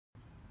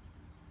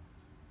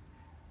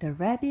The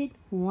Rabbit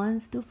Who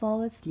Wants to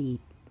Fall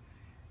Asleep.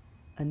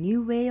 A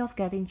New Way of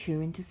Getting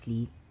Children to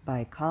Sleep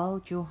by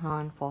Carl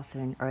Johan Foster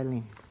and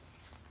Erlin.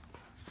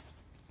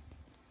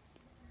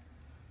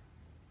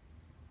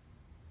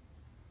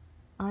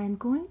 I am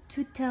going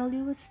to tell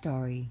you a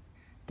story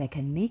that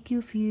can make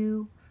you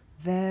feel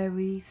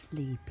very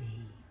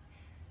sleepy.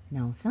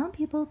 Now, some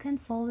people can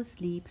fall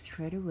asleep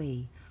straight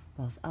away,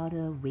 whilst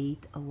others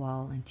wait a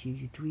while until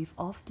you drift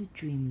off to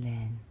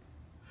dreamland.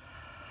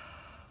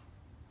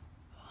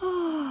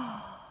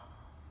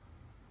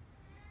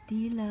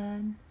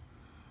 Dylan,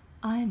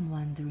 I'm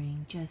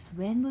wondering just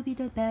when will be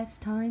the best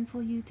time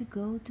for you to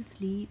go to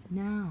sleep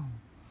now,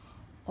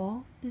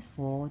 or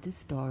before the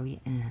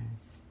story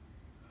ends.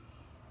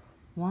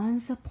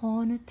 Once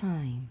upon a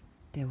time,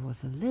 there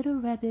was a little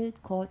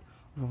rabbit called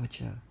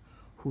Roger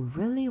who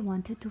really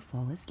wanted to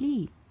fall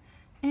asleep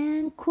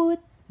and could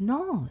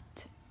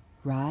not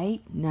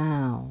right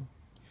now.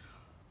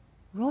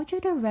 Roger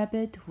the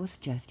rabbit was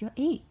just your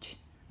age,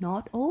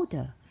 not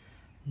older,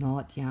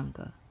 not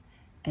younger.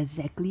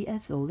 Exactly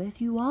as old as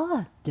you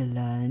are,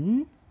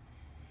 Dylan.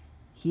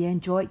 He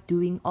enjoyed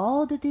doing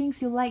all the things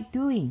you like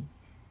doing,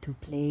 to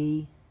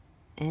play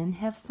and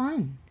have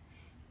fun.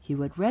 He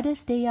would rather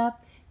stay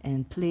up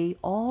and play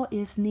all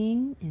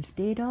evening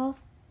instead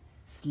of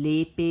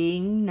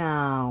sleeping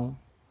now.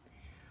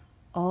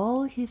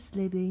 All his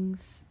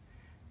siblings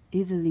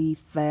easily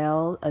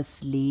fell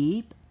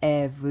asleep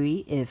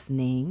every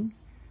evening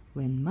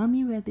when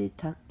Mummy Rabbit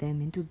tucked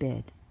them into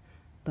bed,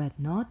 but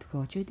not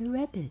Roger the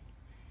Rabbit.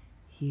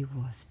 He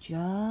was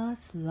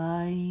just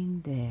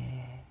lying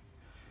there,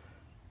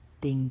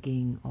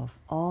 thinking of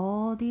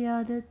all the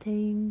other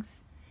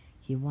things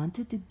he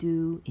wanted to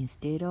do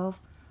instead of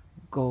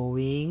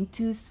going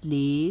to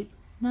sleep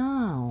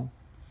now.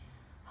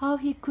 How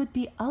he could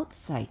be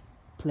outside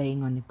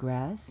playing on the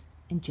grass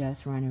and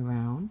just run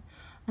around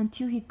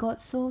until he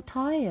got so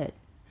tired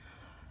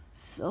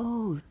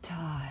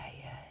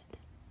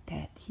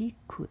that he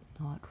could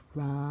not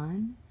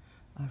run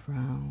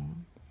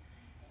around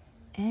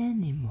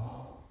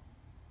anymore.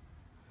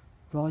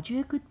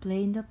 Roger could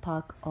play in the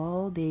park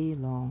all day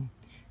long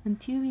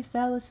until he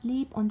fell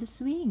asleep on the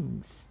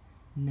swings.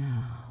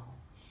 Now,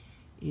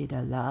 it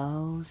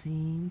allows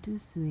him to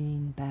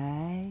swing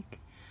back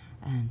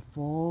and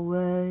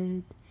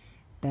forward,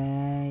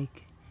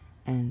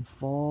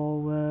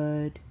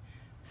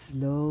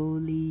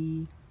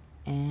 slowly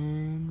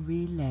and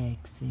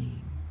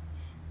relaxing.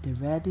 The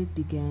rabbit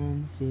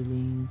began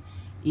feeling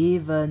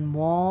even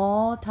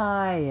more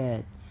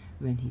tired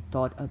when he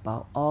thought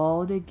about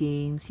all the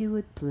games he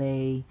would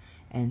play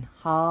and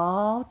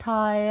how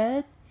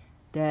tired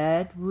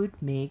that would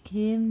make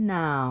him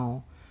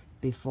now,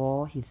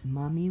 before his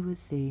mummy would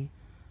say,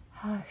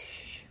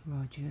 "Hush,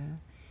 Roger,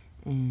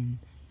 and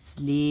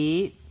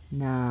sleep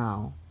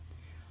now."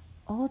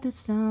 All the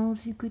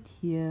sounds he could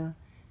hear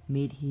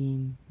made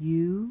him,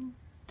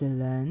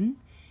 Dylan,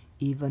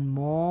 even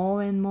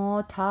more and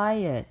more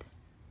tired.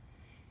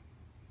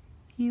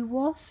 He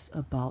was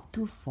about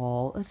to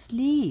fall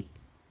asleep,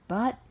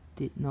 but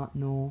did not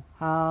know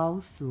how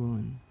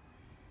soon.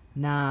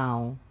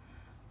 Now,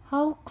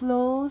 how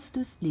close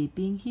to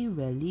sleeping he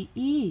really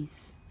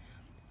is.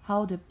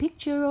 How the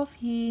picture of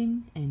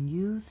him and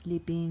you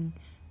sleeping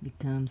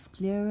becomes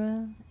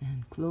clearer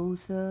and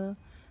closer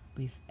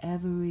with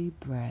every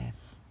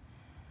breath.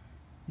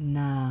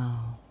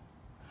 Now,